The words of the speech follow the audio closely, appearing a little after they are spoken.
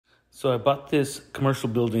So I bought this commercial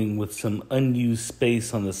building with some unused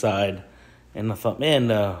space on the side, and I thought, man,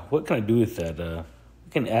 what can I do with that? We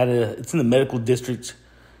can add it's in the medical district.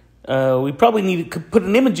 We probably need to put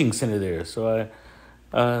an imaging center there. So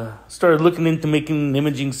I started looking into making an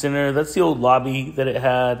imaging center. That's the old lobby that it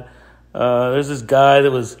had. There's this guy that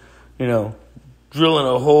was, drilling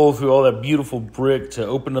a hole through all that beautiful brick to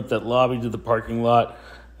open up that lobby to the parking lot.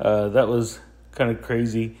 That was kind of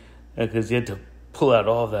crazy because he had to pull out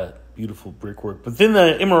all that beautiful brickwork. But then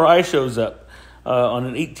the MRI shows up on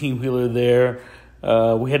an 18-wheeler there.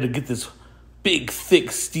 We had to get this big, thick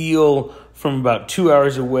steel from about 2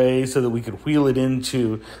 hours away so that we could wheel it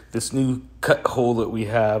into this new cut hole that we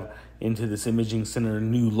have into this imaging center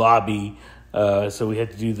new lobby. So we had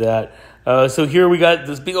to do that. So here we got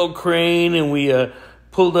this big old crane, and we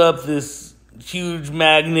pulled up this huge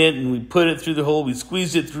magnet, and we put it through the hole. We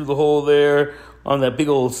squeezed it through the hole there on that big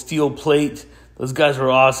old steel plate. Those guys were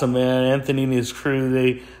awesome, man. Anthony and his crew,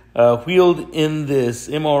 they wheeled in this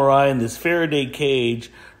MRI in this Faraday cage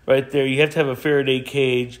right there. You have to have a Faraday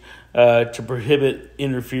cage to prohibit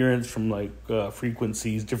interference from different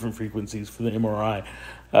frequencies for the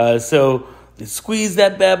MRI. So they squeezed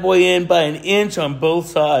that bad boy in by an inch on both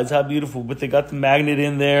sides. How beautiful. But they got the magnet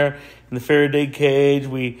in there in the Faraday cage.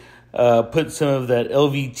 We put some of that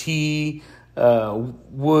LVT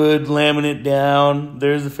wood laminate down.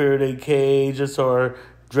 There's the Faraday cage. That's our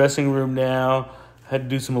dressing room now. Had to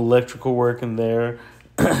do some electrical work in there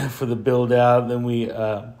for the build out. Then we,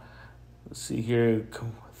 let's see here.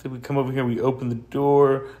 I think we come over here. We open the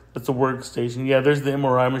door. That's a workstation. Yeah, there's the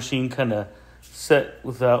MRI machine kind of set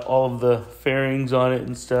without all of the fairings on it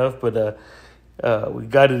and stuff. But we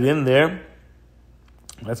got it in there.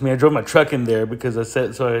 That's me. I drove my truck in there because I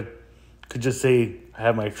said so I could just say I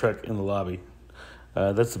have my truck in the lobby.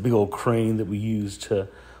 That's the big old crane that we use to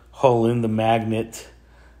haul in the magnet.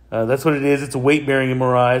 That's what it is. It's a weight-bearing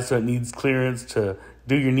MRI, so it needs clearance to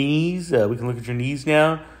do your knees. We can look at your knees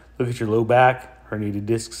now, look at your low back, herniated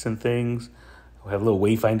discs and things. We have little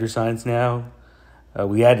wayfinder signs now.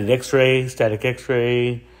 We added x-ray, static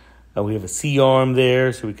x-ray. We have a C-arm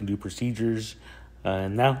there, so we can do procedures.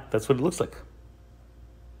 And now that's what it looks like.